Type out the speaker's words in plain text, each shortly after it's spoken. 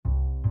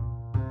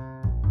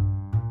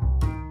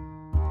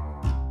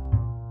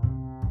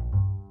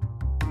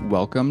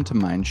Welcome to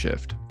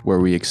Mindshift, where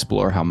we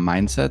explore how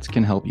mindsets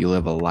can help you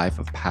live a life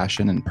of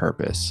passion and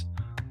purpose.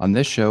 On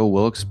this show,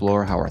 we'll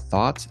explore how our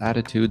thoughts,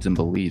 attitudes, and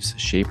beliefs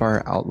shape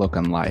our outlook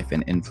on life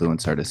and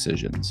influence our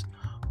decisions.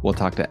 We'll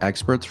talk to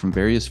experts from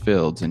various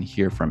fields and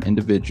hear from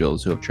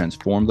individuals who have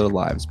transformed their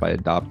lives by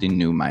adopting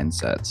new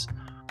mindsets.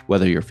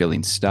 Whether you're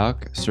feeling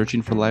stuck,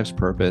 searching for life's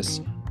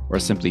purpose, or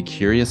simply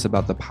curious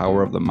about the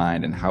power of the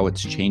mind and how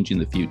it's changing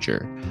the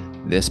future,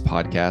 this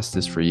podcast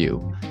is for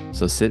you.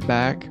 So sit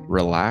back,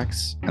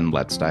 relax, and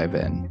let's dive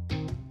in.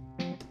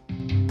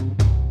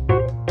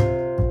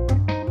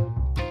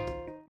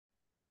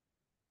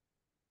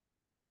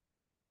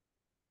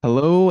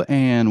 Hello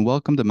and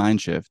welcome to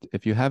Mindshift.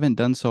 If you haven't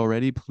done so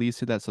already, please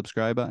hit that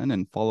subscribe button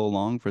and follow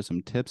along for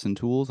some tips and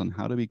tools on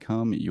how to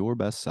become your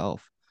best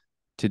self.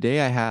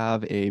 Today I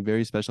have a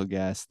very special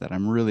guest that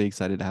I'm really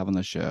excited to have on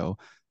the show,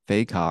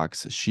 Faye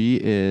Cox. She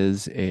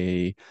is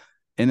a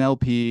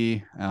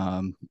NLP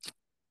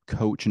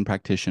coach and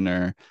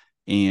practitioner,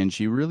 and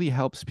she really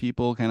helps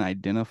people kind of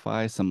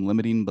identify some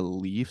limiting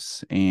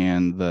beliefs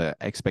and the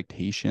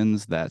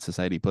expectations that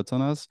society puts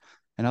on us,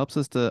 and helps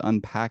us to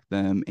unpack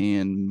them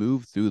and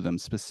move through them,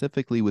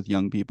 specifically with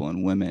young people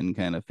and women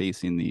kind of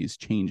facing these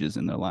changes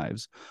in their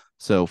lives.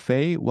 So,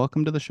 Faye,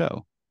 welcome to the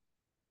show.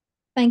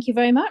 Thank you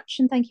very much,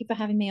 and thank you for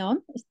having me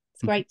on. It's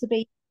great to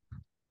be.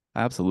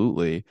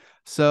 Absolutely.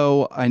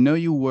 So I know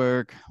you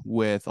work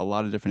with a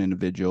lot of different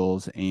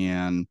individuals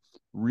and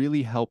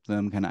really help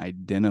them kind of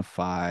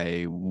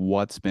identify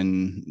what's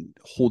been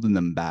holding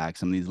them back,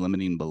 some of these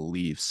limiting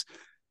beliefs.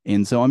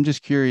 And so I'm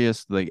just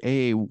curious, like,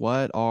 A,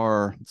 what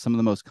are some of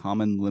the most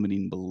common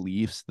limiting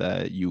beliefs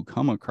that you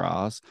come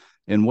across?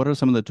 And what are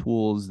some of the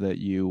tools that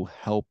you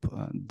help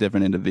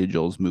different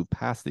individuals move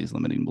past these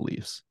limiting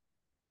beliefs?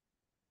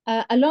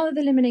 A lot of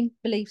the limiting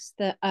beliefs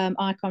that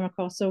I come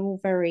across are all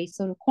very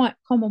sort of quite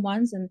common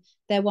ones, and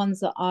they're ones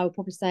that I would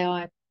probably say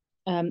I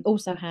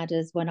also had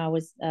as when I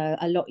was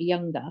a lot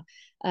younger.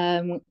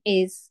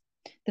 Is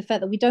the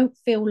fact that we don't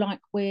feel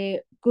like we're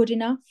good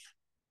enough.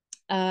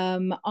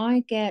 So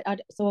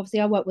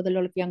obviously I work with a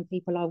lot of young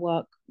people. I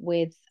work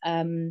with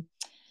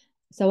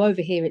so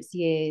over here it's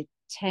year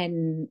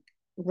 10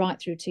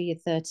 right through to year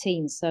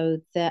 13. So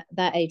that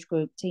age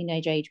group,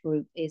 teenage age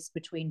group, is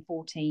between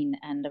 14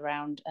 and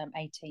around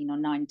 18 or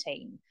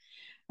 19.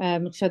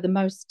 So the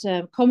most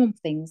common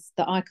things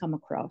that I come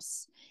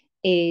across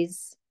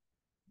is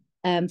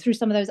through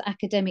some of those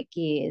academic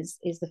years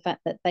is the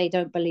fact that they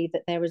don't believe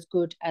that they're as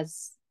good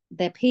as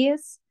their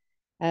peers.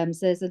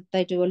 So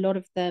they do a lot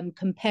of them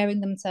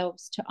comparing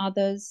themselves to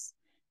others,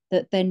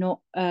 that they're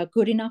not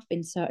good enough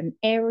in certain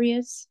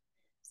areas.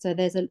 So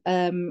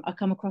I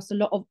come across a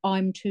lot of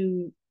I'm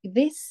too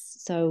this.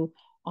 So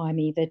I'm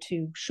either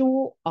too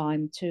short, I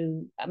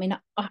mean,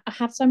 I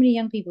have so many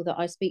young people that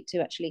I speak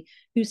to actually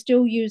who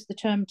still use the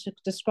term to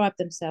describe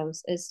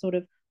themselves as sort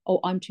of, oh,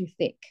 I'm too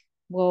thick.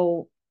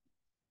 Well,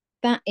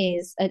 that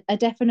is a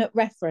definite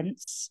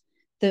reference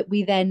that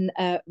we then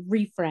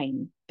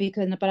reframe,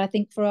 but I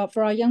think for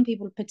our young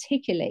people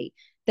particularly,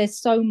 there's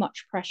so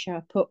much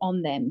pressure put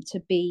on them to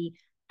be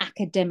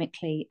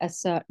academically a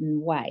certain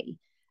way,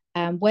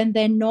 when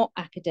they're not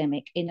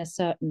academic in a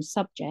certain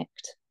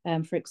subject.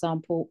 For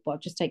example, well,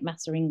 just take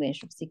maths or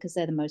English, obviously, because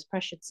they're the most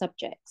pressured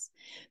subjects.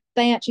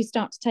 They actually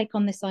start to take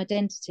on this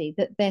identity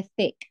that they're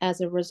thick as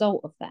a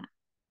result of that.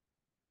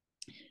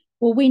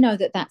 Well, we know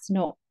that that's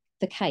not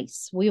the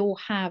case. We all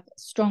have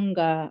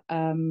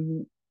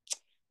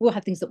we'll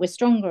have things that we're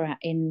stronger at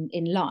in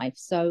life.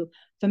 So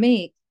for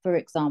me, for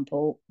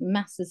example,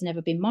 maths has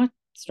never been my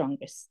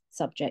strongest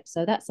subject.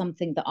 So that's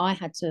something that I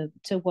had to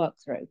work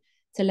through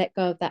to let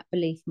go of that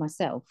belief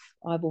myself.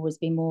 I've always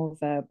been more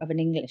of an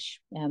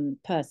English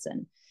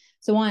person.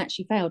 So I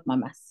actually failed my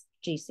maths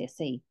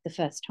GCSE the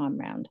first time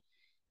round.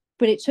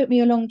 But it took me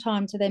a long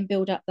time to then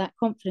build up that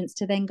confidence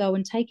to then go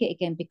and take it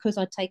again, because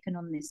I'd taken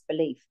on this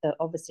belief that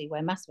obviously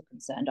where maths were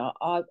concerned,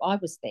 I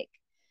was thick.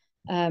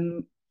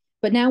 Um,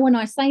 but now when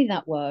I say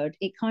that word,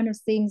 it kind of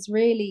seems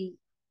really,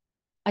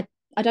 I,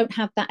 I don't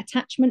have that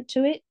attachment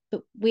to it,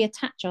 but we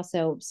attach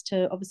ourselves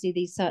to obviously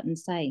these certain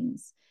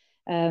sayings.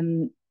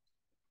 Um,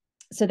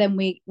 so then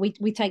we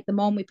take them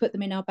on, we put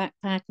them in our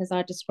backpack as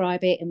I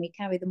describe it, and we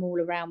carry them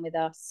all around with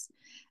us.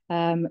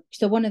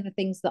 So one of the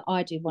things that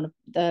I do, one of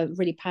the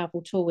really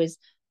powerful tool, is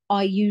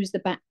I use the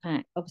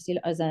backpack obviously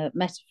as a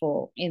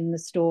metaphor in the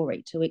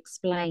story to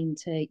explain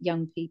to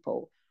young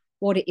people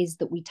what it is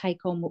that we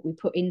take on, what we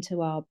put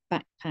into our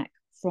backpack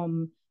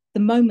from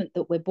the moment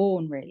that we're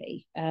born,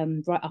 really,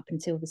 right up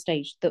until the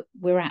stage that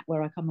we're at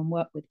where I come and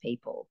work with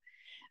people.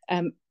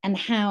 And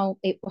how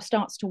it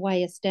starts to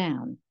weigh us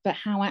down, but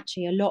how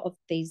actually a lot of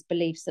these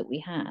beliefs that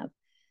we have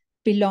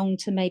belong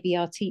to maybe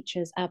our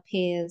teachers, our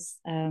peers,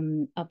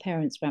 our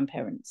parents,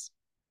 grandparents,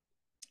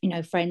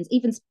 friends,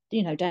 even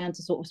down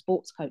to sort of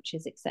sports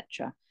coaches,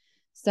 etc.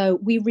 So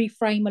we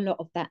reframe a lot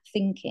of that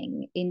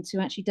thinking into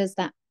actually, does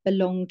that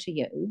belong to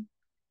you?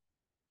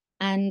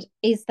 And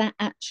is that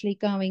actually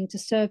going to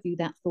serve you,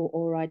 that thought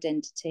or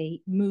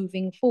identity,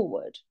 moving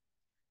forward?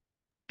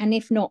 And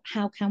if not,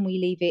 how can we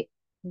leave it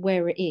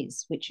where it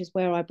is, which is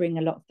where I bring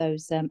a lot of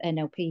those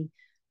NLP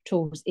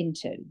tools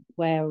into,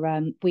 where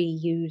we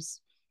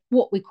use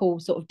what we call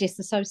sort of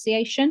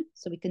disassociation.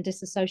 So we can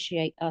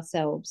disassociate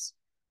ourselves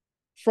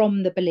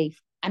from the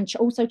belief, and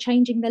also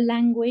changing the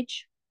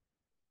language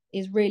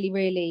is really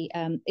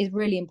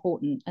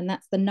important. And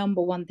that's the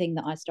number one thing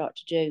that I start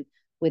to do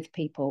with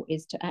people,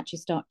 is to actually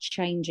start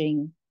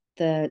changing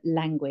the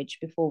language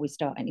before we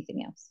start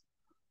anything else.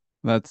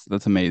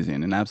 That's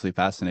amazing and absolutely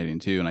fascinating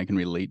too. And I can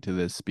relate to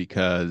this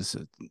because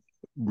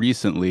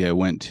recently I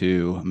went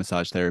to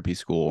massage therapy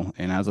school,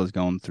 and as I was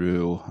going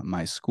through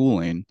my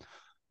schooling,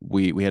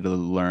 we had to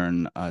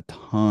learn a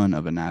ton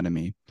of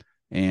anatomy.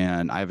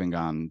 And I haven't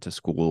gone to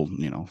school,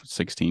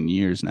 16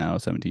 years now,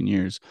 17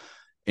 years.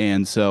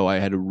 And so I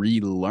had to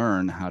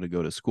relearn how to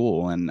go to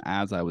school. And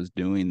as I was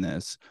doing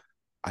this,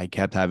 I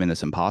kept having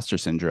this imposter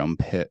syndrome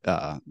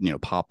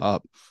pop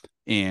up.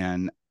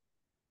 And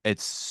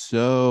it's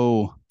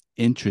so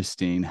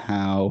interesting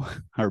how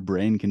our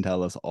brain can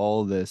tell us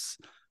all these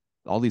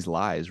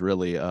lies,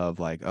 really, of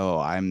like, oh,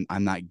 I'm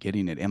not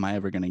getting it, am I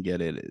ever going to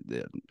get it?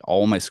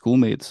 All my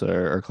schoolmates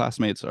or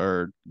classmates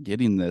are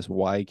getting this,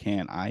 why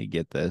can't I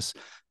get this?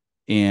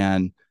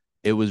 And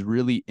it was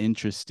really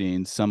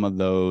interesting, some of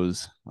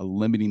those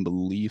limiting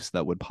beliefs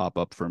that would pop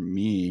up for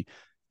me.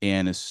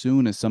 And as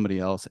soon as somebody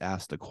else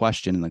asked a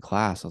question in the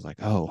class, I was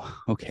like,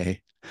 oh,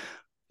 okay,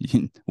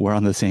 we're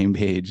on the same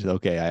page.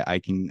 Okay, I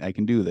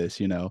can do this.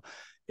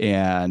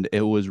 And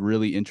it was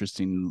really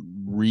interesting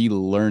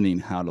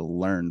relearning how to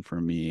learn for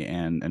me,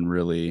 and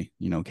really,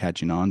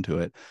 catching on to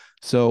it.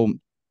 So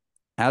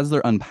as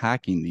they're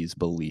unpacking these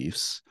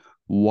beliefs,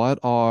 what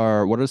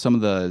are some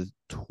of the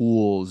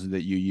tools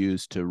that you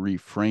use to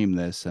reframe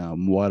this?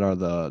 What are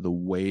the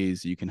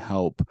ways you can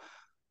help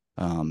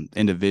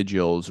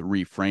individuals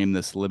reframe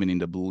this limiting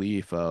to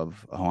belief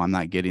of, oh, I'm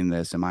not getting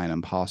this. Am I an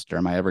imposter?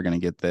 Am I ever going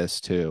to get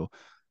this too?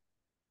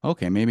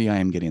 Okay, maybe I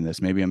am getting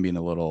this. Maybe I'm being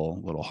a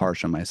little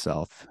harsh on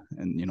myself.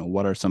 And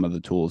what are some of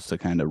the tools to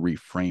kind of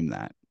reframe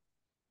that?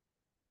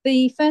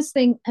 The first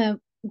thing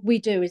we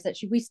do is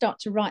actually we start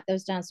to write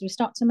those down. So we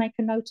start to make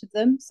a note of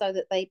them so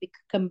that they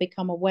can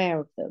become aware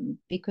of them,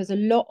 because a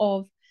lot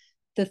of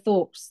the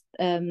thoughts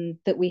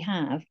that we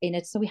have in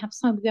it, so we have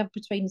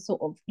between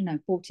sort of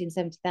 40 and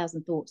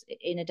 70,000 thoughts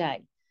in a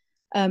day,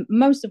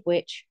 most of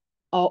which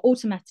are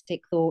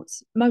automatic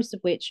thoughts, most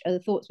of which are the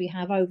thoughts we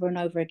have over and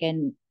over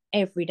again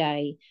every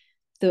day,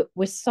 that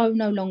we're so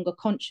no longer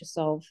conscious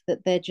of,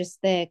 that they're just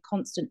there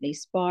constantly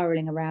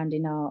spiraling around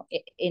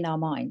in our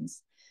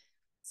minds.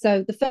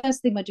 So the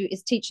first thing I do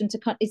is teach them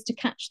to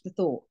catch the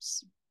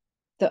thoughts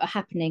that are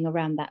happening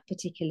around that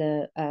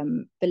particular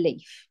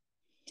belief,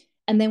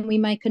 and then we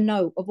make a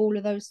note of all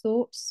of those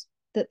thoughts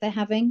that they're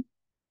having,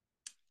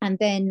 and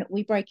then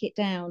we break it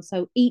down.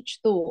 So each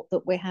thought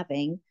that we're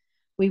having,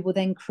 we will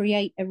then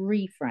create a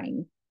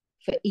reframe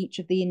for each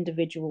of the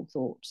individual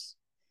thoughts.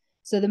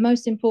 So the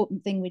most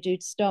important thing we do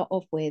to start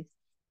off with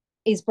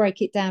is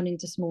break it down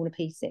into smaller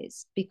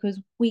pieces,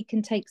 because we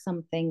can take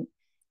something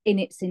in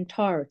its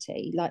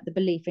entirety, like the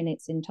belief in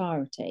its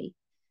entirety,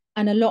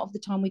 and a lot of the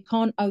time we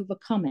can't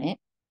overcome it,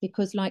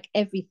 because like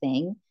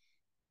everything,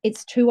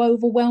 it's too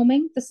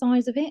overwhelming, the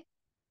size of it.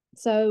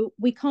 So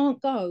we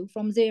can't go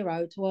from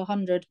 0 to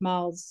 100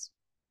 miles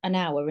an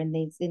hour in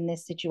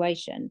this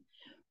situation.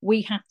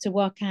 We have to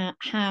work out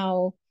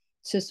how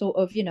to sort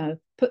of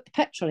put the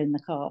petrol in the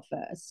car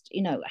first.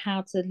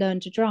 How to learn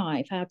to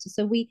drive. How to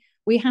so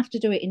we have to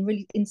do it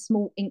in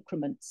small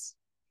increments.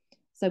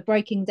 So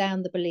breaking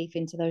down the belief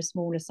into those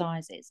smaller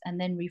sizes,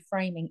 and then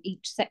reframing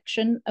each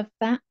section of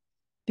that,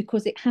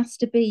 because it has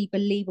to be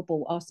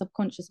believable. Our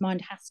subconscious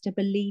mind has to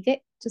believe it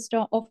to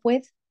start off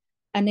with.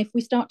 And if we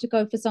start to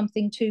go for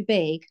something too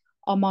big,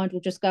 our mind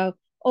will just go,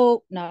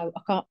 oh, no,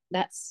 I can't,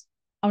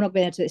 I'm not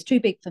going to do it. It's too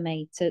big for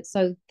me.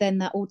 So then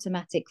that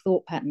automatic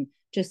thought pattern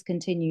just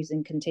continues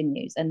and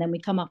continues. And then we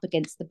come up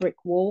against the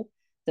brick wall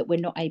that we're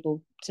not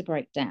able to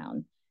break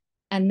down.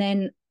 And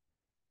then,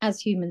 as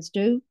humans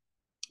do,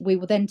 we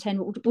will then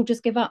we'll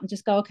just give up and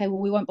just go, okay, well,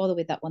 we won't bother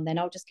with that one then.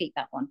 I'll just keep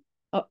that one.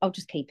 I'll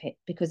just keep it,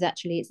 because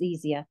actually it's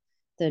easier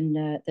than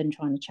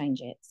trying to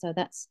change it. So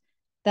that's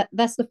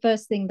the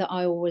first thing that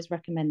I always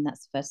recommend.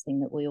 That's the first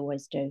thing that we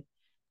always do.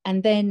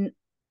 And then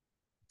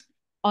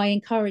I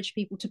encourage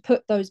people to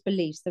put those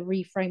beliefs, the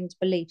reframed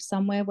beliefs,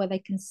 somewhere where they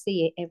can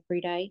see it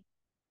every day.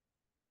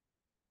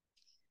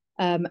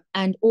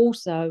 And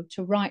also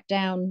to write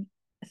down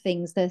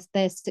things,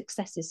 their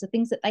successes, the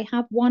things that they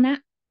have won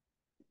at,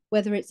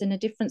 whether it's in a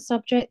different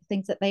subject,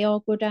 things that they are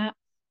good at,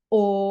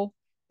 or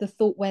the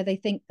thought where they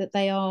think that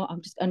they are.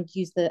 I'm just going to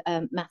use the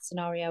math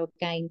scenario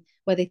again,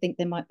 where they think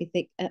they might be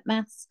thick at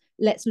maths.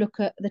 Let's look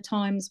at the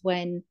times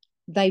when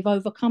they've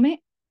overcome it,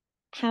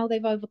 how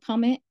they've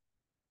overcome it,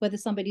 whether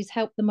somebody's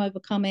helped them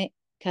overcome it,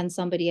 can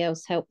somebody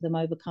else help them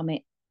overcome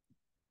it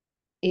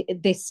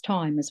this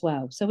time as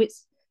well. So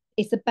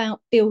it's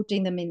about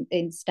building them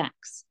in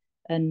stacks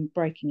and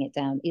breaking it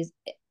down. If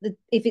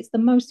it's the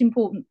most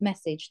important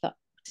message that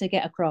to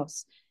get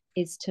across,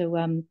 is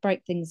to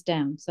break things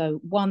down. So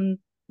one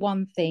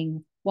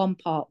thing, one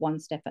part, one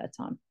step at a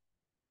time.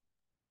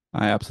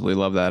 I absolutely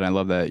love that. I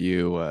love that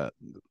you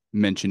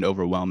mentioned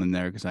overwhelming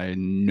there because I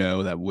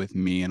know that with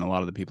me and a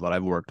lot of the people that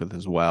I've worked with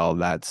as well,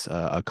 that's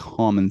a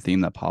common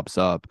theme that pops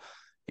up.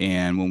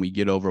 And when we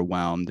get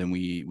overwhelmed and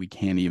we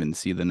can't even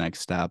see the next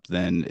step,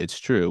 then it's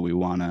true. We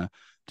want to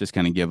just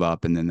kind of give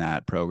up, and then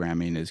that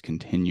programming is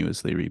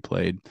continuously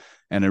replayed.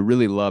 And I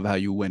really love how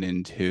you went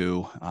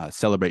into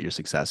celebrate your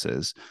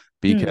successes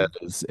Mm,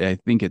 because I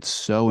think it's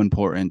so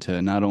important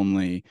to not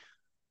only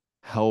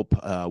help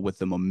with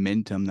the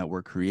momentum that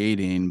we're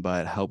creating,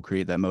 but help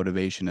create that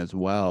motivation as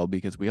well,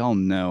 because we all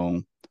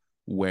know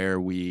where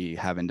we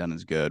haven't done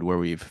as good, where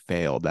we've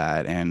failed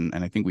at. And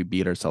I think we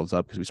beat ourselves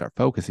up because we start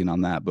focusing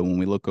on that. But when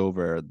we look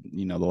over,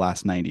 the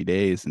last 90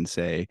 days and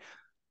say,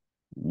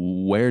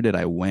 where did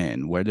I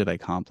win? Where did I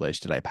accomplish?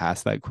 Did I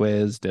pass that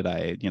quiz? Did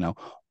I,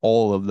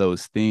 all of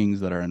those things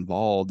that are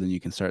involved, and you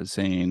can start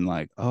saying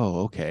like,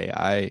 oh, okay,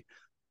 I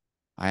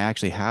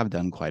actually have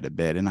done quite a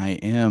bit, and I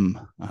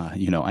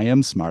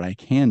am smart. I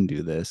can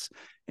do this,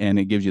 and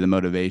it gives you the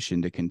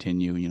motivation to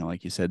continue.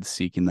 Like you said,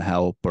 seeking the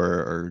help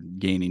or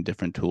gaining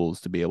different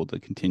tools to be able to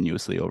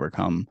continuously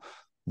overcome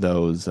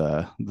those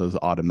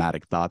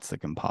automatic thoughts that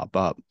can pop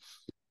up.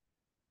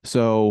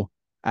 So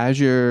as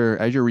you're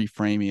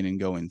reframing and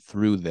going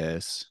through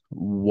this,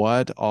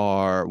 what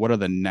are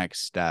the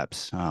next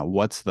steps?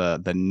 What's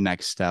the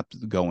next step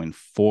going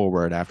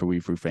forward after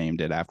we've reframed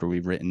it, after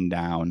we've written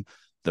down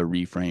the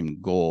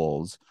reframe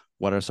goals?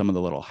 What are some of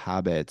the little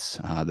habits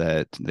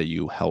that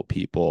you help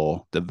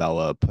people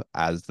develop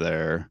as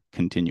they're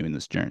continuing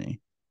this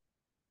journey?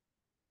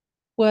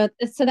 well,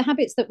 so the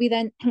habits that we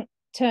then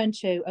turn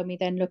to and we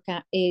then look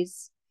at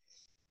is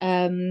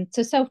so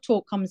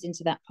self-talk comes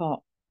into that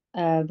part,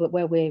 but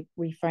where we're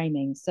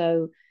reframing.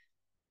 So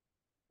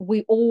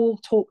we all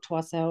talk to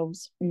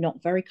ourselves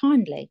not very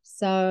kindly.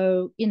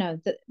 So,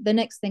 the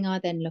next thing I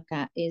then look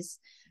at is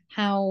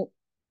how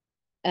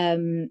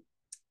um,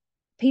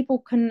 people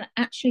can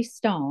actually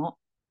start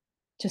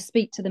to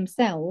speak to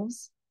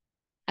themselves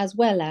as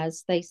well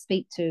as they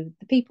speak to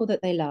the people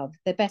that they love,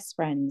 their best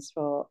friends,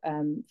 for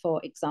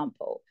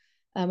example.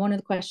 One of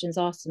the questions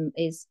asked them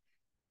is,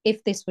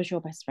 if this was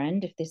your best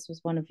friend, if this was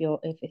one of your,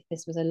 if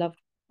this was a loved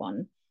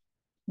one,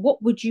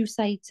 what would you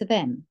say to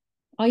them?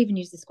 I even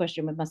use this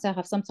question with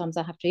myself. Sometimes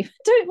I have to even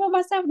do it with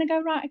myself and I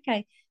go, right,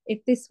 okay,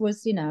 if this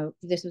was, if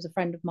this was a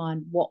friend of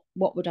mine, what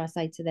would I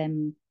say to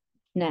them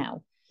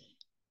now?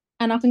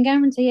 And I can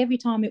guarantee every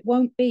time it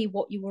won't be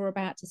what you were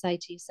about to say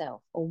to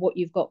yourself or what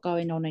you've got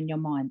going on in your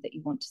mind that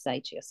you want to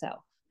say to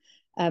yourself.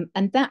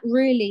 And that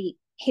really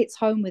hits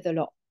home with a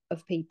lot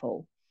of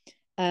people.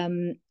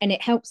 And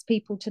it helps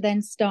people to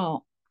then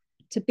start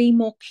to be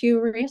more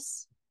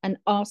curious and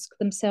ask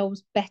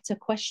themselves better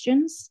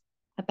questions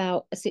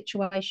about a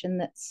situation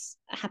that's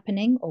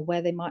happening or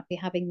where they might be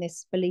having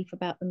this belief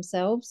about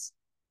themselves.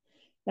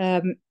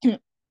 Um,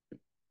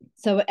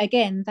 so,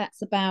 again,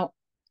 that's about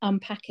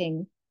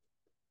unpacking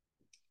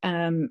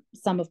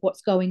some of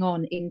what's going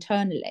on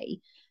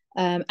internally.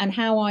 And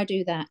how I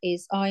do that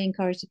is I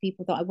encourage the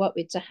people that I work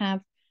with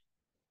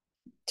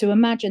to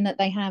imagine that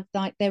they have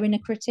like their inner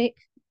critic,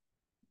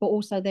 but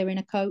also their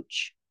inner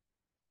coach.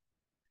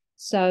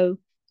 So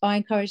I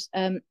encourage,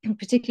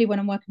 particularly when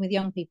I'm working with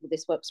young people,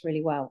 this works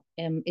really well.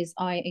 Is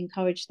I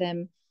encourage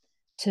them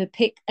to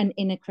pick an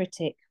inner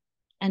critic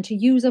and to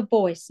use a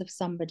voice of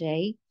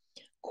somebody.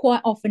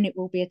 Quite often it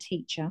will be a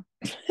teacher.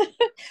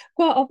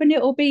 Quite often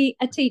it will be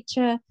a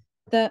teacher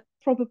that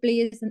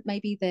probably isn't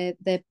maybe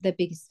their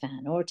biggest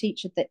fan, or a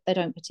teacher that they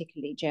don't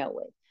particularly gel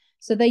with.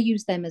 So they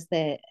use them as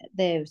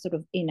their sort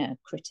of inner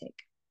critic.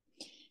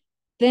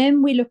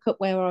 Then we look at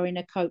where our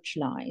inner coach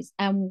lies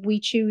and we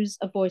choose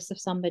a voice of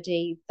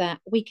somebody that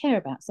we care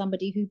about,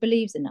 somebody who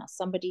believes in us,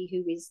 somebody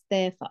who is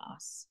there for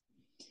us.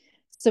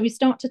 So we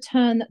start to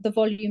turn the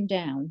volume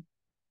down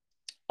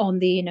on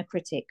the inner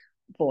critic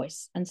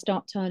voice and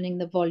start turning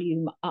the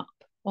volume up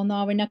on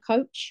our inner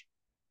coach.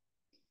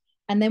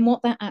 And then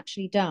what that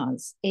actually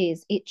does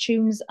is it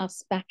tunes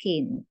us back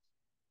in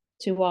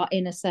to our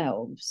inner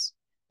selves,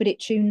 but it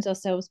tunes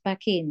ourselves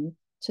back in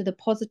to the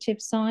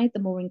positive side, the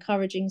more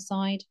encouraging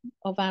side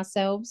of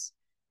ourselves,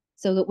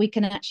 so that we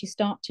can actually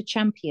start to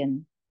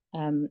champion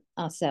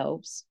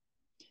ourselves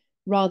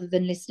rather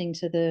than listening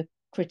to the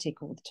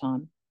critic all the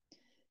time.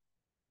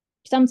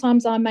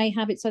 Sometimes I may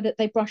have it so that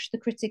they brush the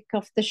critic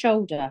off the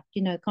shoulder,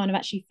 kind of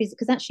actually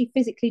because actually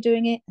physically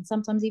doing it, and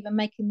sometimes even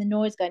making the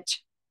noise going,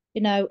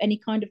 any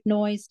kind of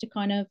noise to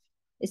kind of,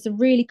 it's a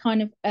really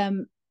kind of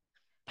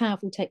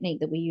powerful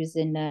technique that we use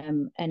in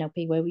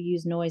NLP, where we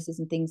use noises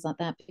and things like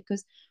that,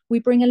 because we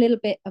bring a little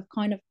bit of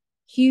kind of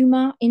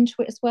humor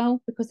into it as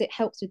well, because it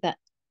helps with that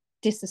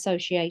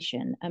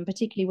disassociation, and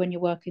particularly when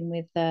you're working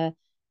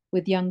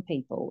with young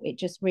people, it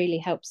just really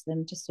helps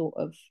them to sort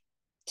of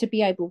to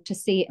be able to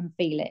see it and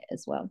feel it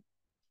as well.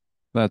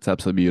 That's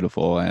absolutely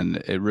beautiful, and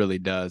it really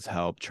does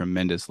help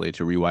tremendously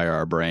to rewire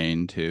our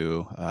brain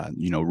to,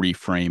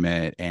 reframe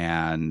it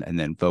and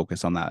then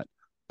focus on that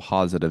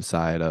positive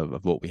side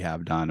of what we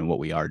have done and what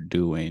we are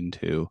doing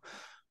to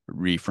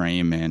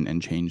reframe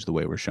and change the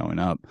way we're showing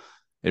up.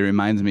 It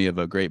reminds me of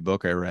a great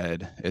book I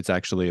read. It's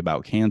actually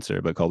about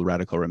cancer, but called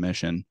Radical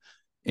Remission.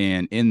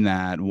 And in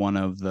that, one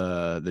of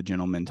the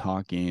gentlemen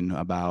talking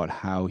about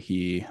how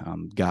he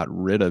got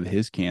rid of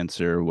his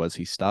cancer was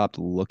he stopped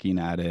looking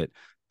at it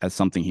as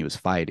something he was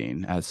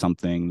fighting, as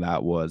something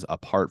that was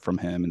apart from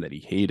him and that he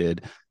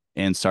hated,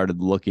 and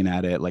started looking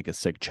at it like a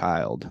sick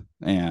child.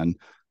 And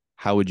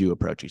how would you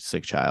approach a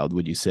sick child?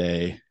 Would you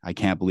say, I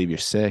can't believe you're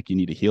sick, you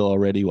need to heal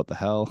already, what the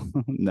hell?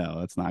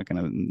 No, it's not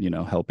going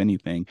to, help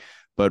anything.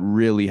 But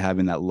really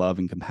having that love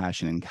and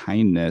compassion and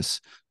kindness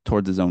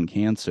towards his own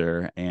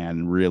cancer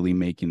and really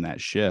making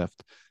that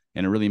shift.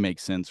 And it really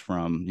makes sense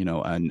from,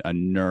 a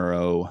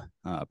neuro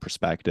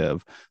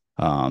perspective,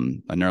 a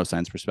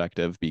neuroscience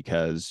perspective,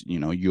 because,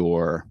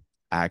 you're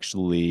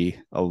actually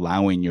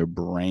allowing your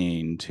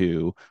brain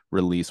to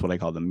release what I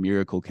call the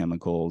miracle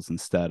chemicals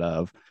instead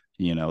of,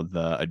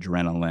 the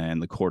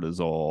adrenaline, the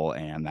cortisol,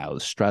 and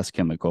those stress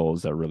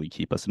chemicals that really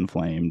keep us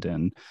inflamed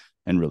and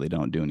really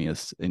don't do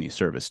any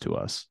service to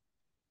us.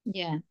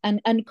 Yeah,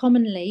 and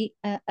commonly,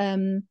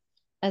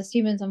 as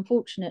humans,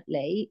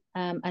 unfortunately,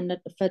 and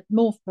for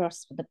more for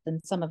us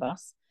than some of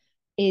us,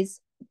 is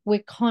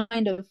we're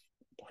kind of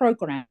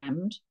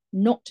programmed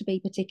not to be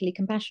particularly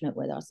compassionate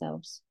with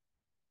ourselves.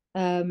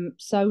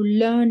 So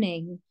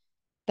learning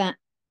that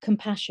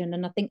compassion,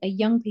 and I think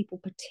young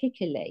people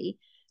particularly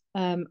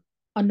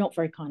are not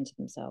very kind to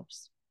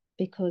themselves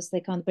because they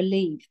kind of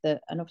believe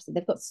that, and obviously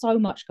they've got so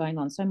much going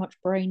on, so much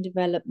brain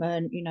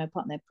development,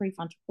 part of their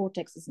prefrontal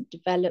cortex isn't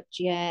developed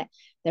yet,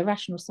 their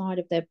rational side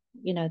of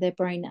their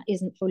brain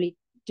isn't fully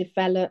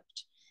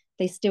developed.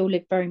 They still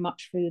live very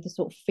much through the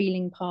sort of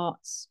feeling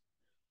parts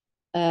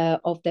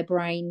of their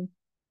brain.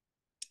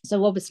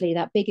 So obviously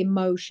that big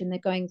emotion, they're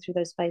going through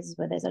those phases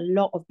where there's a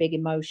lot of big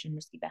emotion,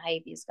 risky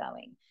behaviors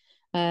going.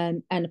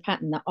 And a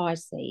pattern that I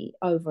see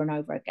over and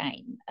over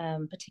again,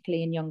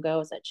 particularly in young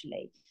girls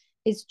actually,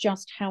 is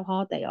just how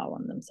hard they are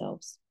on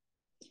themselves.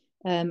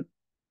 Um,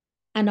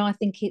 and I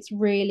think it's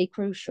really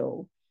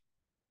crucial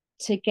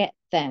to get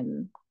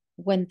them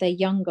when they're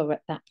younger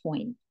at that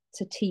point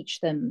to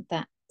teach them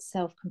that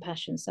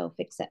self-compassion,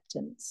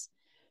 self-acceptance,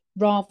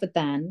 rather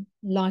than,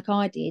 like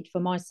I did for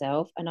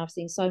myself, and I've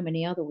seen so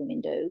many other women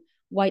do,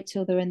 wait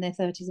till they're in their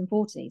 30s and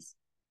 40s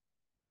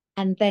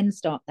and then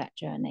start that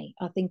journey.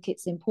 I think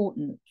it's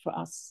important for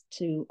us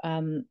to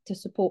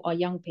support our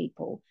young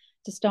people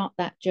to start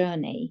that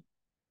journey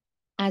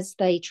as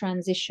they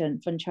transition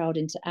from child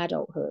into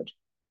adulthood,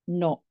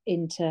 not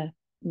into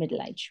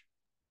middle age.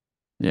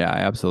 Yeah, I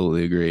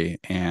absolutely agree.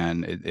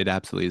 And it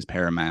absolutely is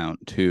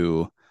paramount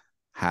to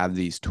have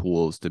these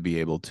tools to be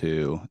able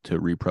to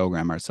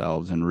reprogram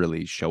ourselves and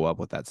really show up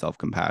with that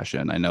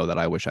self-compassion. I know that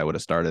I wish I would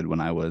have started when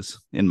I was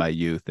in my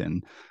youth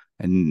and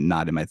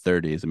not in my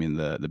 30s. I mean,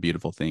 the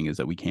beautiful thing is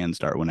that we can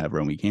start whenever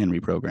and we can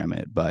reprogram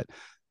it, but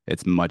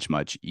it's much,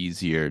 much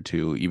easier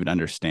to even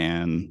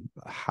understand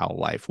how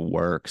life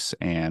works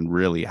and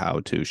really how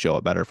to show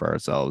up better for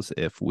ourselves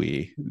if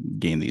we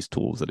gain these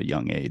tools at a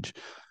young age.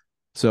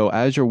 So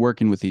as you're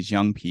working with these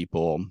young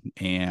people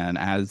and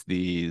as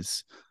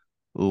these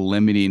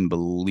limiting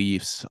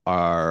beliefs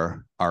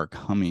are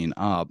coming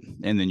up,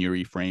 and then you're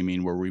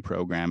reframing, we're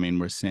reprogramming,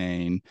 we're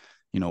saying,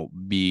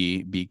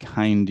 be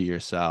kind to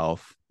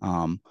yourself.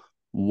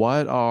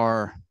 What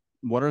are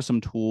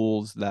some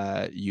tools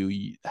that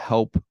you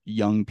help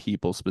young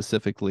people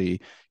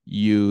specifically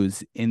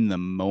use in the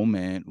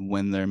moment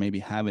when they're maybe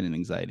having an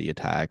anxiety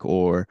attack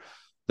or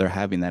they're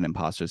having that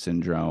imposter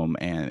syndrome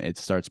and it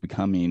starts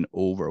becoming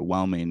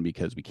overwhelming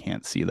because we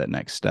can't see that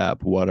next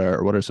step? What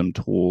are some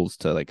tools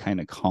to like kind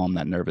of calm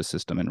that nervous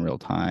system in real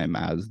time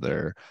as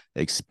they're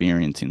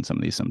experiencing some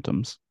of these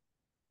symptoms?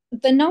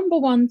 The number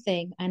one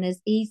thing, and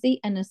as easy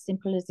and as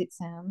simple as it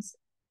sounds,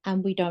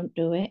 and we don't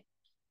do it,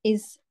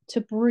 is to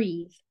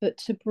breathe, but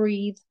to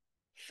breathe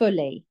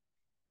fully.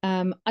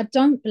 I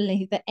don't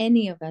believe that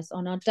any of us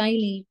on our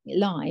daily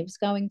lives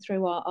going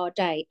through our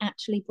day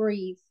actually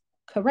breathe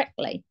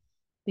correctly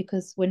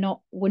because we're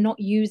not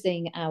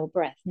using our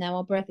breath. Now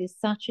our breath is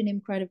such an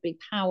incredibly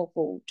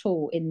powerful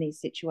tool in these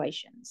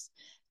situations.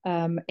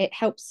 It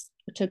helps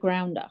to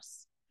ground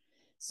us.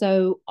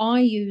 So I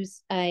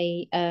use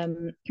a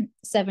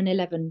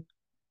 7-11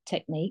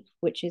 technique,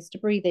 which is to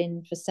breathe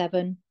in for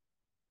 7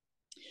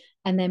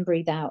 and then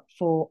breathe out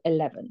for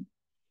 11.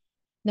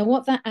 Now,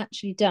 what that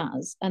actually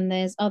does, and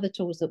there's other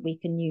tools that we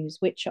can use,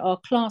 which are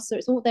class,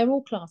 so they're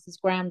all classed as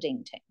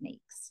grounding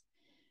techniques.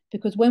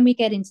 Because when we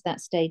get into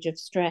that stage of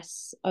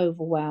stress,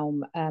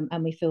 overwhelm,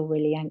 and we feel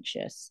really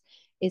anxious,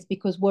 is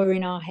because we're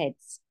in our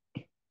heads.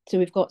 So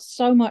we've got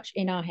so much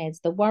in our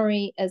heads. The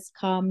worry has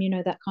come,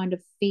 that kind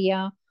of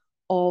fear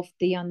of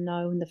the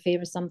unknown, the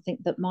fear of something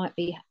that might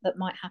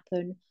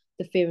happen,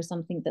 the fear of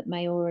something that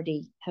may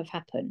already have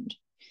happened.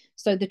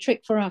 So the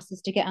trick for us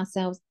is to get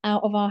ourselves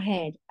out of our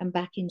head and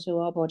back into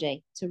our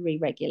body to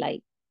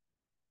re-regulate.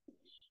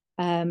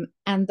 And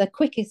the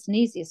quickest and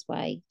easiest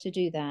way to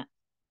do that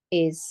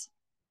is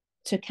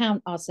to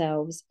count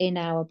ourselves in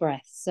our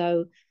breath.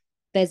 So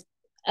there's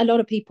a lot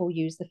of people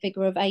use the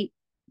figure of 8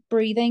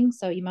 breathing.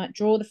 So you might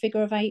draw the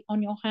figure of 8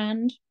 on your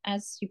hand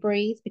as you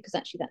breathe, because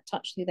actually that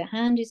touch through the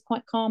hand is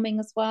quite calming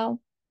as well.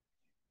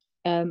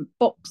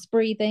 Box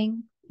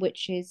breathing,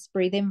 which is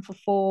breathe in for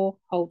 4,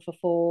 hold for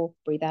 4,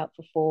 breathe out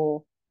for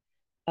 4,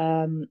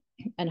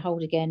 and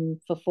hold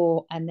again for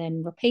 4, and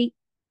then repeat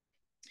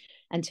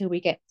until we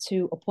get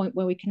to a point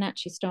where we can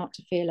actually start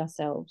to feel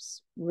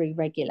ourselves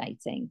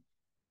re-regulating.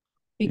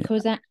 Yeah.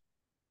 Because that,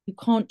 you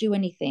can't do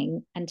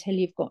anything until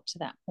you've got to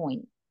that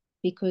point,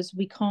 because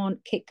we can't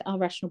kick, our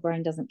rational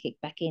brain doesn't kick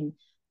back in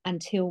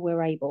until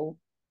we're able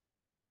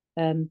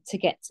to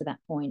get to that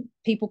point.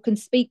 People can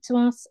speak to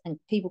us and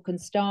people can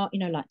start,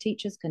 like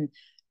teachers can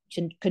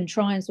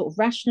try and sort of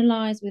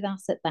rationalize with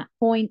us at that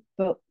point,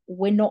 but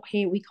we're not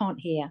here. We can't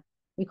hear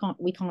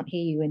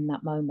you in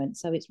that moment.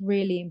 So it's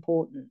really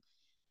important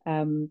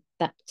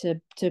that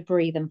to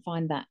breathe and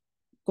find that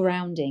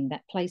grounding,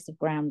 that place of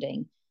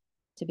grounding,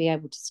 to be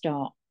able to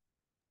start.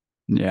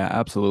 Yeah,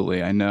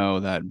 absolutely. I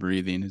know that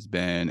breathing has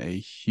been a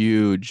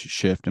huge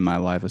shift in my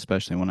life,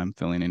 especially when I'm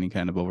feeling any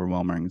kind of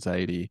overwhelm or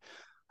anxiety.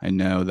 I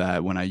know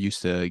that when I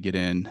used to get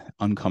in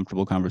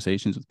uncomfortable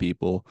conversations with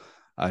people,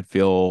 I'd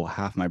feel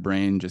half my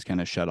brain just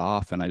kind of shut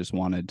off and I just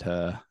wanted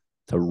to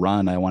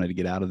run. I wanted to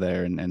get out of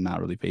there and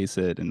not really face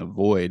it and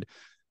avoid.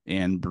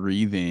 And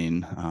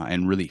breathing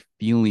and really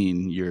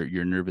feeling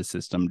your nervous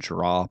system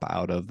drop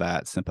out of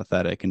that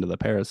sympathetic into the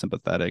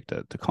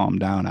parasympathetic to calm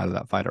down out of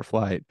that fight or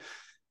flight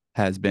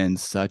has been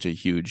such a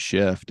huge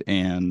shift.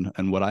 And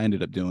what I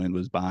ended up doing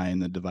was buying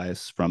the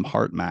device from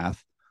Heart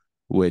Math,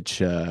 which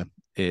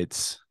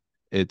it's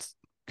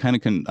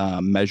kind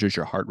of measures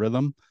your heart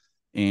rhythm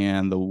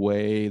and the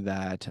way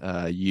that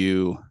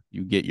you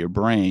get your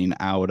brain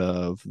out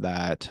of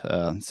that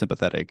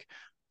sympathetic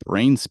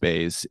brain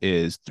space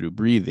is through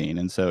breathing.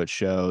 And so it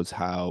shows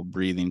how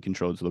breathing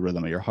controls the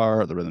rhythm of your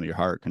heart. The rhythm of your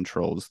heart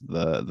controls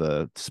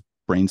the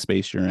brain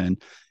space you're in,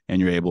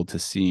 and you're able to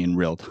see in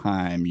real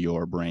time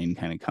your brain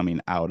kind of coming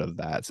out of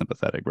that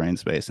sympathetic brain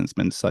space. And it's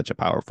been such a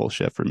powerful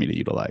shift for me to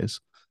utilize.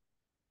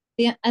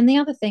 And the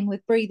other thing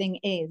with breathing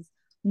is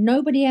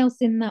nobody else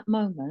in that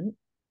moment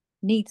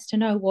needs to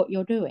know what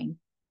you're doing,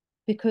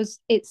 because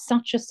it's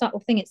such a subtle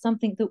thing. It's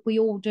something that we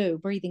all do.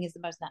 Breathing is the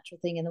most natural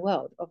thing in the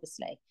world,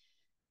 obviously.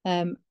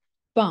 Um,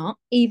 but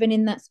even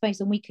in that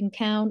space, and we can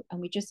count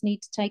and we just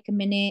need to take a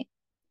minute,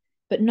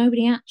 but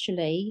nobody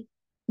actually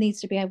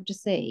needs to be able to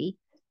see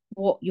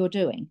what you're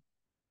doing.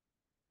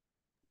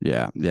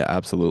 Yeah, yeah,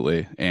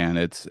 absolutely. And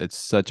it's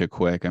such a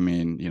quick, I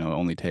mean, it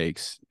only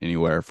takes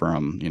anywhere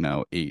from,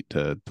 8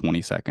 to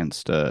 20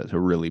 seconds to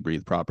really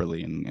breathe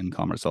properly and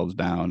calm ourselves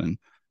down and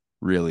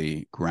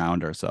really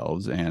ground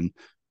ourselves. And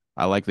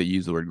I like that you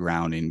use the word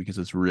grounding because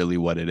it's really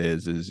what it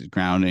is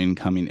grounding,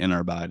 coming in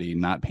our body,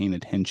 not paying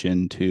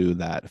attention to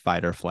that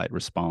fight or flight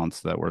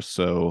response that we're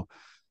so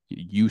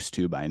used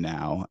to by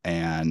now,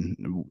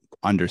 and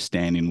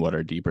understanding what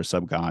our deeper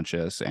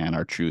subconscious and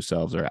our true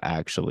selves are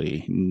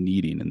actually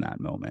needing in that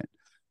moment.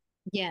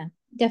 Yeah,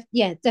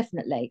 yeah,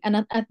 definitely.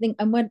 And I think,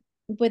 and when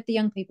with the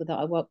young people that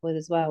I work with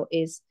as well,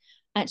 is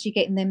actually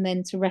getting them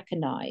then to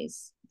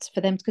recognize,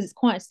 for them, because it's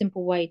quite a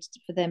simple way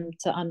for them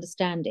to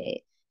understand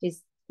it.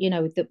 Is,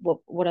 that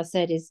what I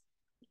said is,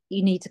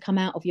 you need to come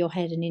out of your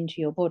head and into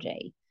your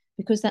body,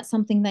 because that's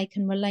something they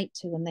can relate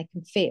to and they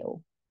can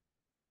feel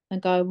and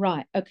go,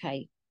 right,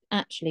 okay,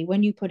 actually,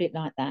 when you put it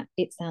like that,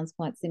 it sounds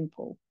quite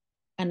simple.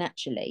 And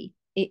actually,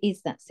 it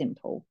is that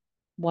simple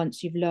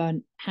once you've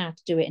learned how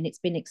to do it and it's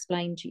been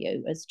explained to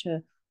you as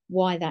to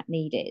why that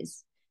need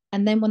is.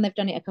 And then when they've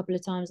done it a couple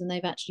of times and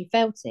they've actually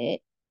felt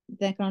it,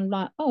 they're kind of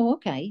like, oh,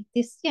 okay,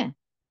 this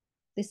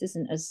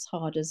isn't as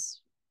hard as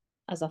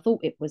I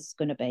thought it was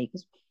going to be.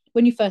 Because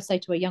when you first say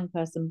to a young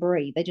person,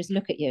 breathe, they just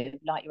look at you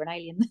like you're an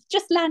alien that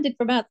just landed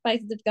from outer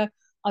space, and just go,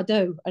 I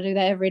do that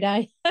every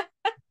day.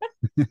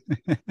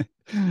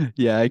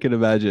 Yeah, I can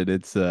imagine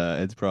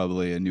it's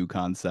probably a new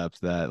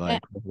concept that, Yeah.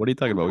 like, what are you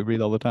talking about? We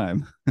breathe all the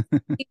time.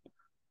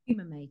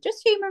 Humor me.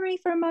 Just humor me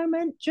for a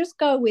moment. Just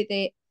go with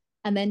it,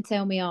 and then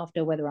tell me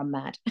after whether I'm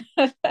mad.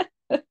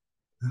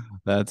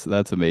 That's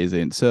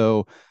amazing.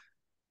 So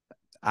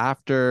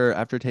after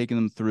taking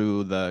them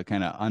through the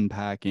kind of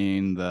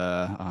unpacking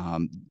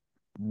the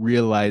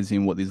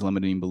realizing what these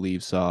limiting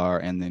beliefs are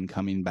and then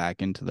coming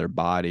back into their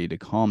body to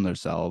calm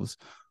themselves,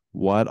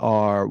 what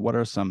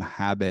are some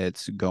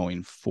habits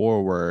going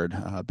forward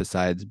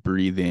besides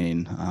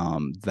breathing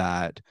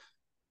that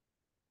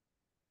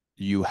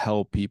you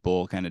help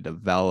people kind of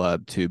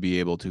develop to be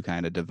able to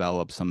kind of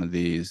develop some of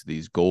these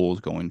goals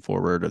going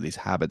forward or these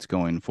habits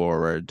going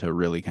forward to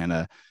really kind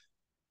of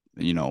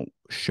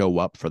show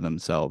up for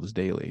themselves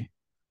daily?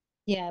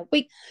 Yeah,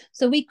 we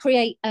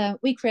create a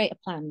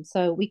plan.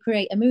 So we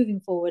create a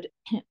moving forward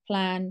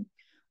plan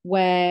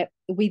where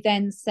we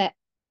then set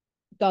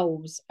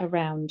goals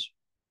around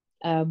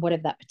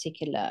whatever that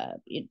particular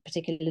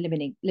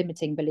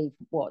limiting belief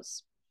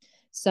was.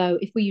 So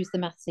if we use the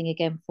maths thing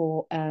again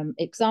for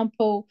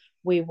example,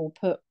 we will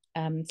put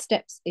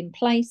steps in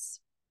place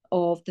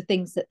of the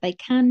things that they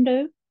can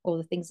do or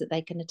the things that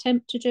they can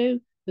attempt to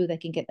do, who they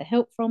can get the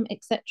help from,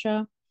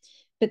 etc.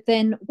 But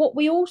then what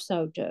we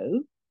also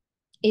do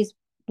is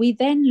we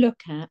then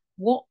look at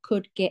what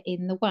could get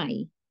in the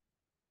way,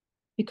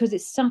 because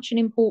it's such an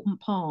important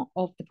part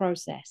of the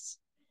process.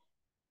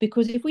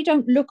 Because if we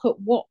don't look at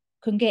what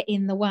can get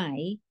in the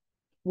way,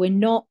 we're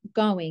not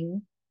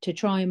going to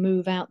try and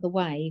move out the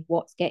way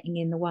what's getting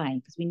in the way,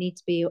 because we need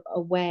to be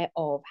aware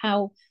of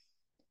how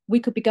we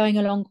could be going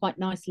along quite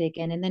nicely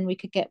again, and then we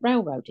could get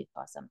railroaded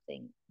by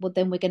something. Well,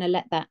 then we're going to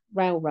let that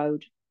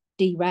railroad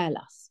derail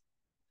us.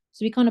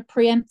 So we kind of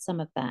preempt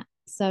some of that.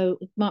 So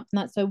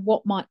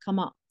what might come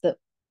up that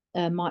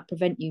might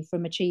prevent you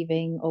from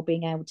achieving or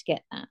being able to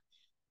get that,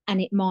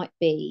 and it might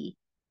be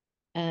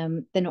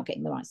they're not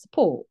getting the right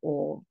support,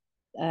 or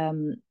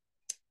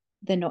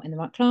they're not in the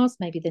right class.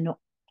 Maybe they're not,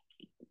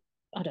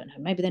 I don't know,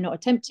 maybe they're not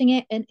attempting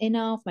it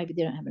enough. Maybe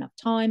they don't have enough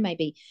time.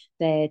 Maybe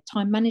their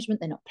time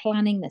management, they're not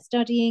planning, they're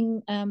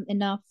studying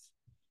enough.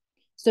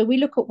 So we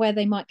look at where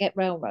they might get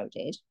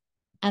railroaded,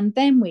 and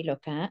then we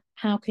look at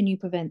how can you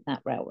prevent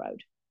that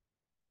railroad.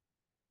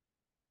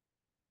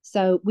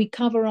 So we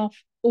cover off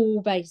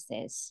all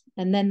bases,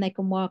 and then they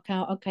can work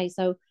out, okay,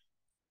 so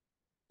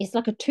it's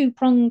like a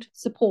two-pronged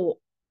support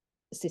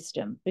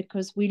system,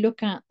 because we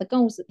look at the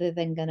goals that they're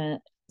then going to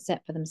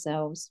set for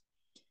themselves.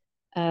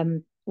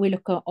 We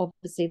look at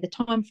obviously the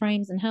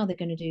timeframes and how they're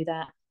going to do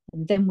that,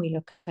 and then we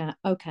look at,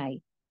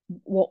 okay,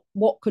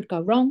 what could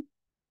go wrong?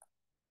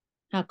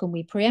 How can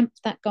we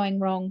preempt that going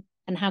wrong?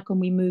 And how can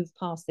we move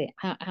past it?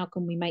 How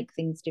can we make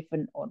things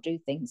different or do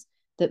things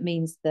that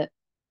means that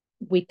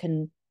we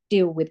can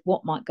deal with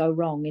what might go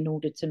wrong in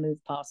order to move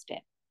past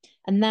it?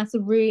 And that's a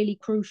really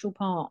crucial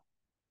part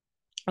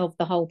of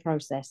the whole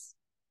process.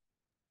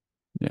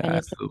 Yeah, And I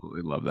it's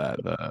absolutely love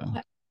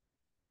that.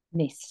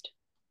 missed.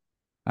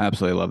 I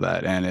absolutely love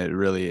that, and it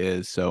really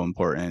is so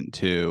important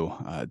to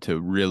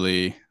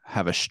really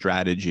have a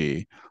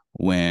strategy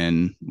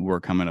when we're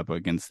coming up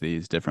against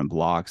these different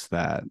blocks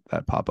that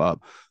pop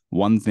up.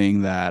 One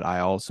thing that I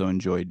also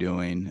enjoy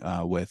doing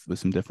with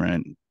some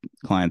different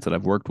clients that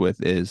I've worked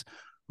with is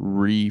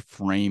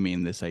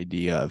reframing this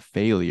idea of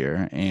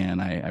failure, and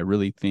I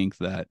really think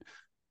that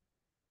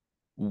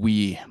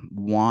we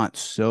want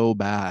so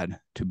bad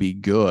to be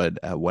good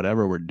at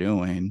whatever we're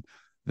doing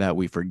that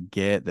we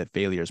forget that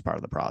failure is part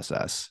of the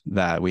process,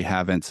 that we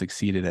haven't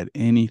succeeded at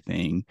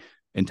anything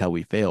until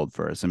we failed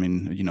first. I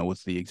mean,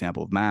 with the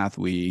example of math,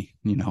 we,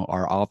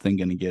 are often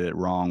going to get it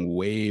wrong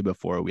way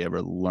before we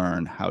ever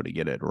learn how to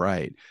get it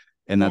right.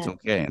 And that's Yeah.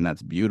 okay. And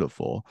that's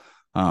beautiful.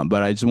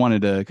 But I just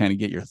wanted to kind of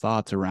get your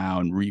thoughts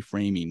around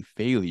reframing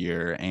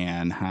failure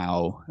and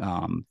how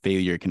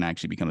failure can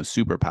actually become a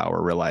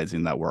superpower,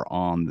 realizing that we're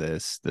on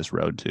this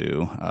road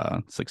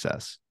to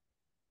success.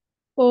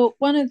 Well,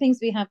 one of the things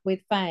we have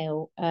with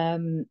fail,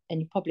 and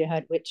you've probably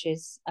heard, which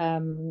is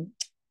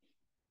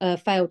a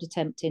failed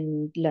attempt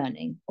in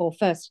learning or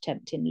first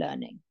attempt in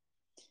learning.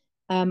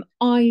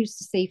 I used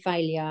to see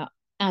failure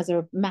as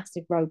a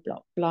massive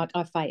roadblock, like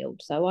I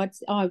failed. So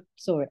I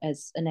saw it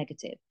as a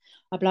negative.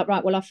 I'd be like,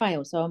 right, well, I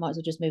failed, so I might as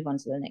well just move on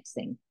to the next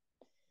thing.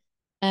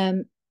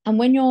 Um, and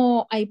when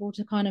you're able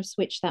to kind of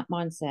switch that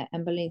mindset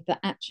and believe that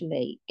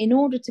actually, in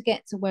order to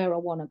get to where I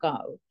want to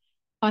go,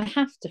 I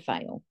have to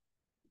fail,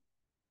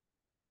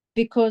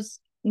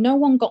 because no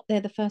one got there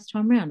the first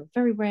time round.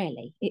 Very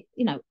rarely.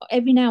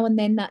 Every now and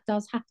then that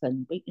does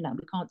happen. We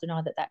can't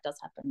deny that that does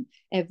happen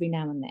every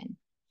now and then.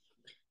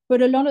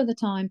 But a lot of the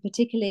time,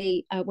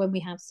 particularly when we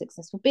have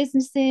successful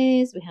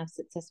businesses, we have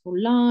successful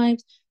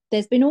lives,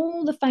 there's been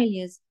all the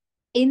failures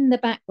in the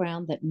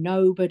background that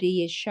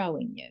nobody is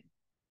showing you.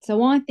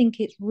 So I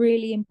think it's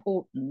really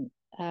important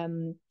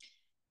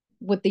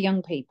with the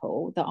young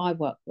people that I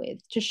work with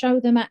to show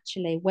them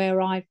actually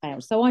where I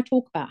failed. So I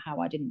talk about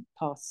how I didn't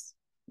pass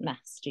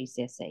maths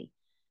GCSE.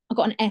 I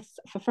got an F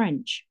for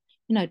French.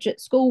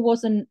 School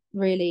wasn't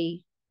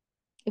really,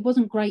 it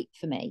wasn't great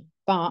for me,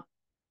 but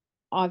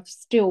I've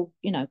still,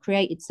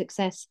 created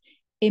success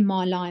in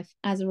my life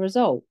as a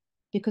result,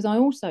 because I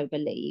also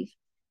believe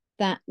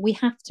that we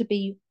have to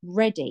be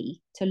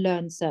ready to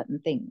learn certain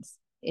things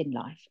in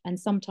life. And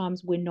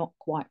sometimes we're not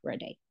quite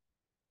ready.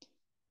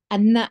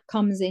 And that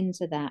comes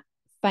into that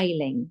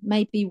failing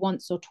maybe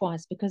once or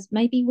twice, because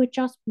maybe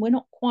we're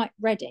not quite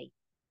ready,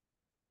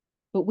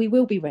 but we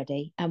will be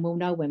ready and we'll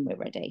know when we're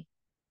ready.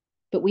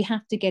 But we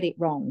have to get it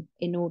wrong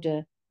in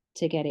order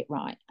to get it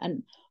right.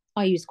 And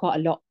I use quite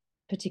a lot,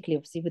 particularly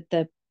obviously with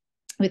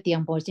the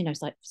young boys,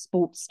 it's like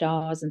sports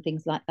stars and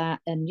things like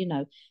that. And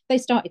they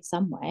started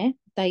somewhere.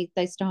 They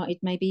started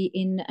maybe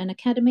in an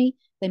academy.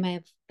 They may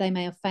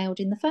have failed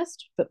in the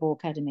first football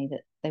academy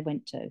that they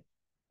went to.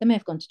 They may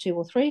have gone to 2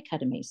 or 3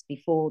 academies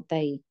before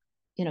they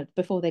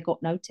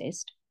got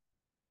noticed.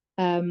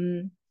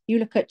 You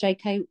look at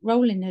J.K.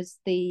 Rowling as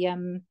the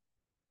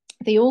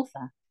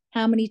author.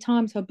 How many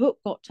times her book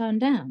got turned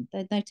down?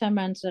 They turned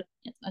around to,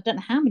 I don't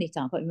know how many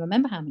times, I can't even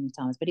remember how many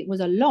times, but it was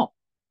a lot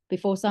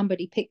before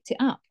somebody picked it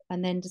up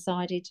and then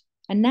decided.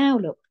 And now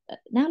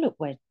look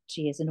where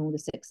she is and all the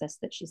success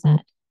that she's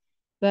had.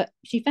 But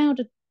she found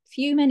a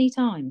few many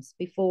times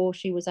before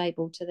she was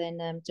able to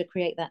then to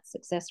create that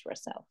success for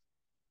herself.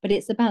 But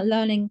it's about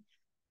learning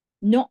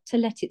not to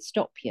let it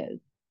stop you,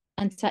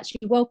 and to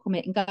actually welcome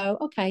it and go,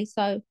 okay,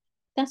 so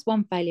that's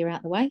one failure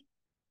out the way.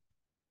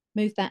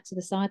 Move that to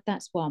the side.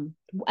 That's one.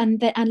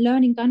 And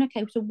learning, going,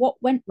 okay, so what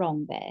went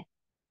wrong there?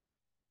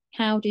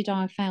 How did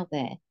I fail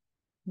there?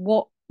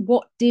 What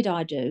did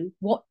I do?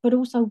 But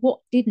also what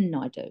didn't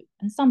I do?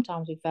 And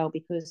sometimes we fail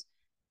because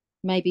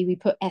maybe we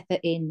put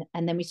effort in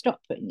and then we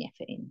stopped putting the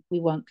effort in. We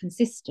weren't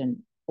consistent,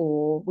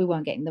 or we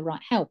weren't getting the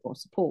right help or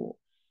support.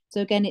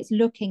 So again, it's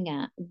looking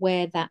at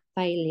where that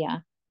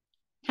failure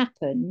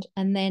happened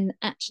and then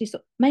actually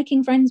sort of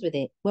making friends with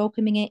it,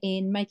 welcoming it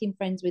in, making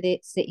friends with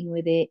it, sitting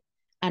with it,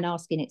 and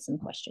asking it some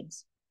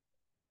questions.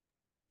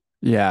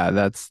 Yeah,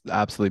 that's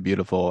absolutely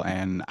beautiful,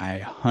 and I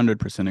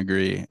 100%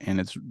 agree. And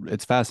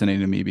it's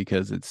fascinating to me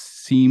because it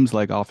seems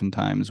like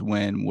oftentimes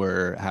when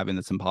we're having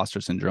this imposter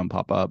syndrome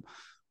pop up,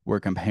 we're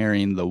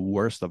comparing the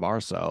worst of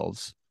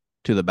ourselves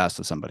to the best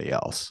of somebody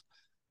else.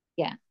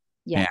 Yeah.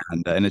 Yeah.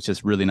 And it's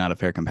just really not a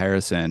fair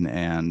comparison.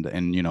 And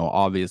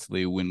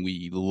obviously when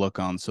we look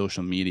on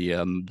social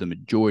media, the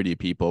majority of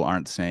people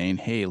aren't saying,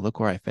 hey, look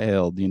where I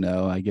failed,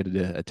 I get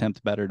to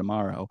attempt better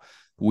tomorrow.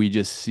 We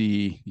just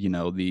see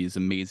these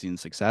amazing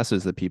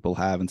successes that people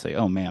have and say,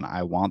 oh man,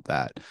 I want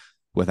that,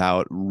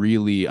 without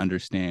really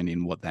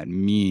understanding what that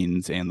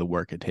means and the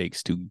work it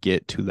takes to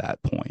get to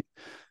that point.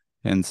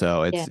 And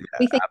so Yeah. it's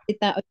We think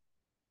that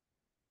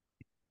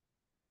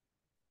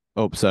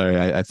oh, sorry,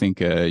 I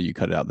think you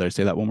cut it out there.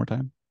 Say that one more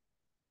time.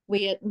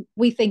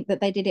 we think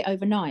that they did it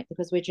overnight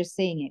because we're just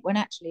seeing it, when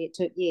actually it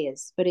took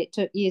years. But it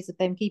took years of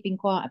them keeping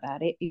quiet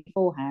about it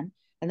beforehand,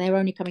 and they're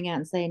only coming out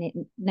and saying it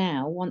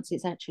now once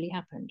it's actually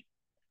happened.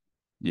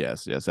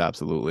 Yes, yes,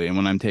 absolutely. And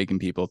when I'm taking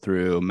people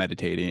through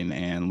meditating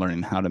and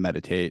learning how to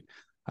meditate,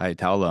 I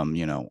tell them,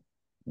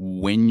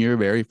 when you're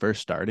very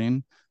first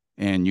starting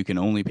and you can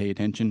only pay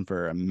attention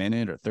for a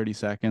minute or 30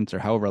 seconds or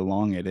however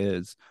long it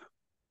is,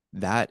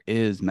 that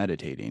is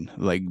meditating.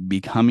 Like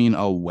becoming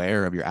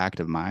aware of your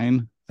active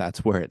mind,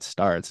 that's where it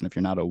starts. And if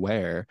you're not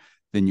aware,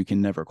 then you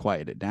can never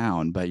quiet it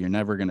down, but you're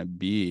never going to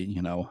be,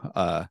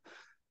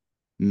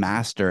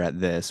 master at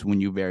this when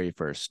you very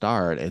first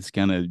start. It's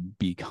going to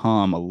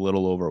become a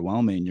little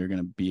overwhelming. You're going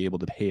to be able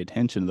to pay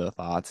attention to the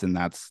thoughts, and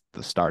that's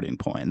the starting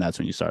point. And that's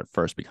when you start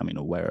first becoming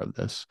aware of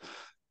this.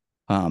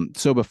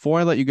 So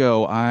before I let you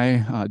go,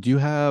 I do you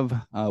have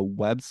a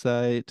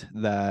website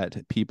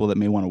that people that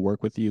may want to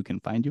work with you can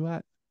find you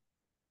at?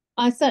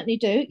 I certainly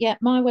do. Yeah,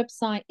 my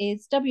website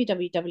is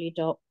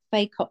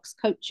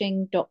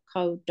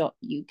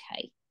www.fayecoxcoaching.co.uk.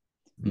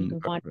 You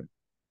can find Perfect.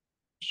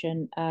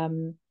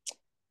 information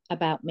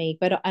about me,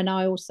 but and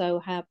I also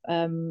have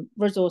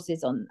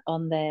resources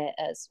on there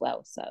as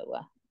well. So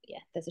yeah,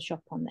 there's a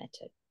shop on there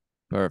too.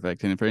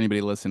 Perfect. And for anybody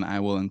listening, I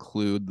will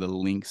include the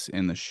links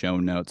in the show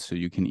notes so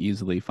you can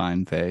easily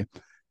find Faye.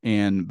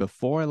 And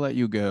before I let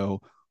you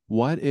go,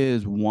 what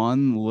is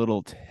one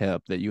little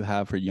tip that you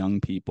have for young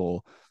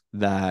people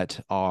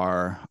that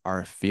are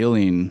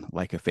feeling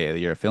like a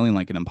failure, feeling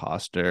like an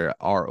imposter,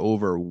 are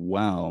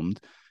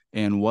overwhelmed?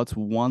 And what's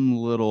one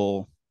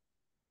little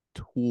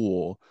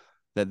tool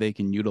that they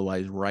can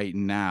utilize right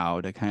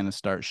now to kind of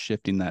start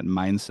shifting that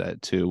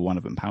mindset to one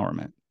of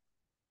empowerment?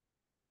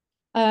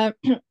 Uh,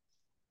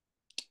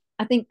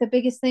 I think the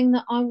biggest thing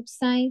that I would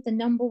say, the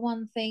number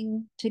one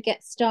thing to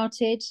get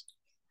started,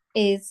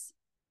 is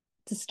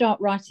to start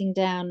writing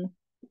down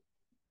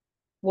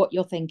what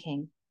you're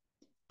thinking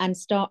and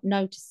start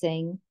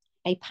noticing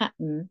a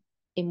pattern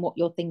in what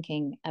you're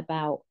thinking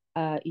about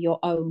your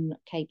own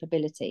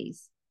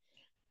capabilities.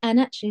 And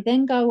actually,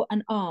 then go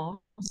and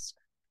ask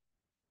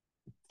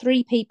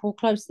three people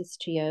closest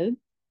to you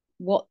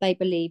what they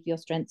believe your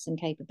strengths and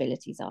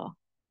capabilities are.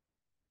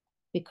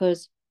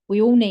 Because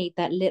we all need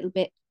that little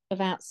bit of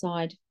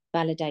outside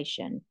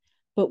validation.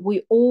 But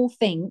we all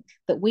think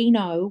that we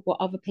know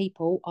what other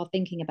people are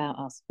thinking about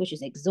us, which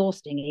is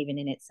exhausting even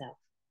in itself.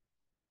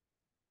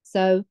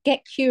 So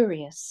get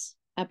curious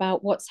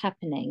about what's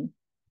happening,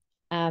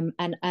 and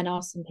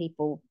ask some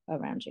people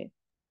around you.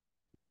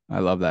 I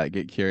love that.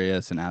 Get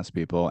curious and ask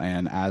people.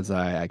 And as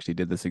I actually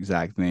did this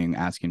exact thing,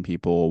 asking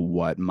people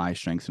what my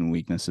strengths and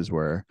weaknesses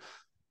were,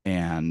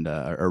 and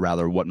or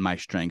rather what my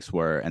strengths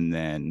were, and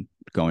then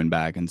going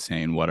back and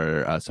saying what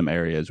are some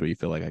areas where you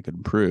feel like I could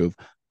improve.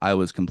 I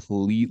was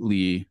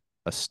completely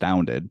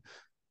astounded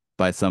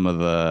by some of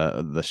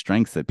the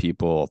strengths that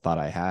people thought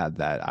I had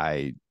that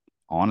I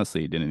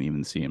honestly didn't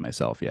even see in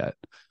myself yet.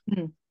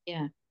 Mm,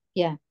 yeah,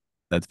 yeah.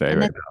 That's very,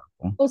 And very then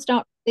powerful. we'll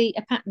start to see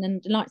a pattern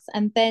and likes,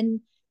 and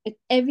then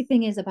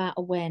everything is about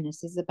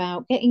awareness, is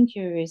about getting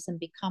curious and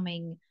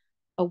becoming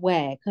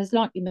aware. Because,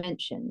 like you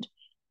mentioned,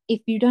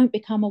 if you don't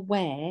become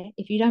aware,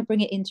 if you don't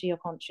bring it into your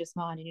conscious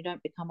mind and you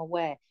don't become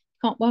aware,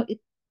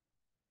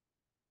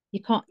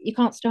 you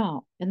can't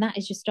start. And that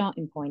is your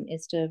starting point,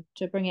 is to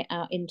bring it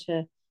out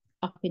into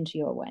up into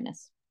your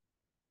awareness.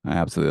 I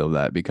absolutely love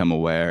that. Become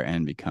aware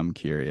and become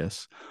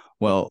curious. Yeah.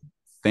 Well,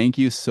 thank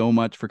you so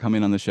much for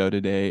coming on the show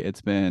today.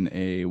 It's been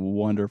a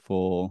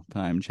wonderful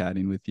time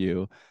chatting with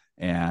you.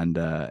 And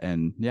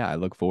yeah, I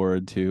look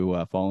forward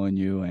to following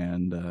you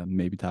and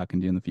maybe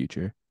talking to you in the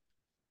future.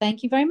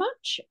 Thank you very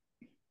much.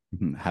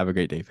 Have a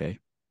great day, Faye.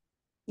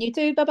 You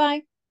too. Bye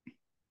bye.